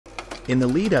In the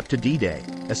lead-up to D-Day,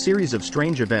 a series of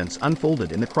strange events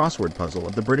unfolded in the crossword puzzle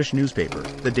of the British newspaper,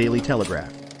 the Daily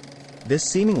Telegraph. This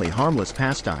seemingly harmless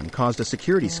pastime caused a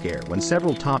security scare when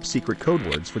several top-secret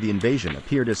codewords for the invasion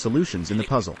appeared as solutions in the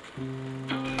puzzle.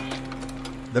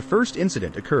 The first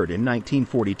incident occurred in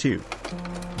 1942.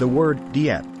 The word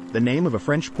Dieppe, the name of a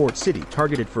French port city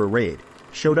targeted for a raid,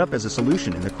 showed up as a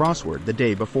solution in the crossword the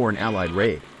day before an Allied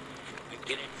raid.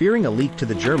 Fearing a leak to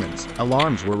the Germans,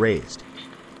 alarms were raised.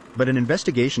 But an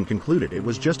investigation concluded it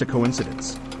was just a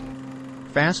coincidence.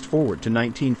 Fast forward to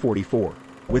 1944.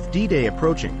 With D-Day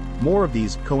approaching, more of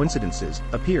these coincidences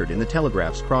appeared in the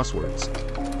Telegraph's crosswords.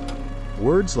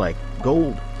 Words like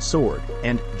gold, sword,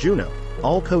 and Juno,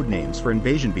 all code names for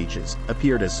invasion beaches,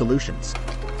 appeared as solutions.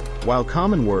 While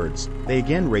common words, they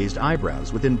again raised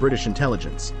eyebrows within British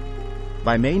intelligence.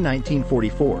 By May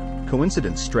 1944,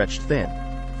 coincidence stretched thin.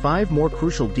 5 more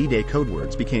crucial D-Day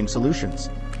codewords became solutions.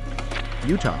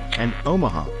 Utah and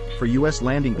Omaha for U.S.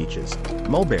 landing beaches,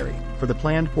 Mulberry for the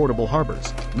planned portable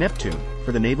harbors, Neptune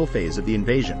for the naval phase of the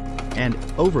invasion, and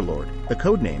Overlord, the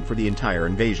codename for the entire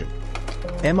invasion.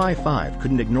 MI5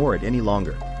 couldn't ignore it any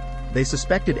longer. They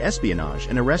suspected espionage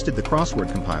and arrested the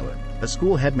crossword compiler, a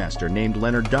school headmaster named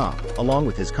Leonard Daw, along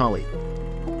with his colleague.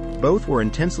 Both were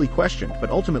intensely questioned but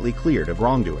ultimately cleared of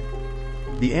wrongdoing.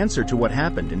 The answer to what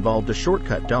happened involved a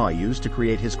shortcut Daw used to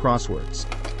create his crosswords.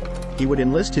 He would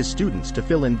enlist his students to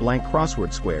fill in blank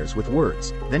crossword squares with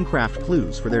words, then craft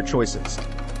clues for their choices.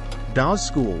 Daw's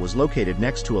school was located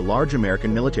next to a large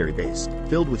American military base,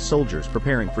 filled with soldiers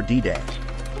preparing for D-Day.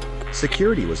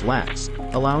 Security was lax,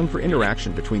 allowing for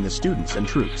interaction between the students and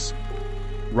troops.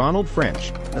 Ronald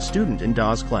French, a student in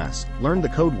Daw's class, learned the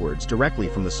code words directly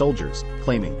from the soldiers,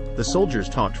 claiming, "The soldiers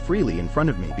talked freely in front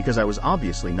of me because I was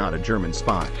obviously not a German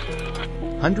spy."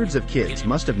 Hundreds of kids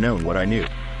must have known what I knew.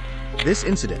 This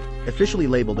incident, officially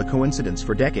labeled a coincidence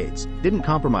for decades, didn't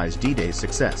compromise D-Day's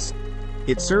success.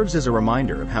 It serves as a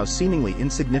reminder of how seemingly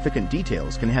insignificant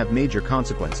details can have major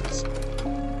consequences.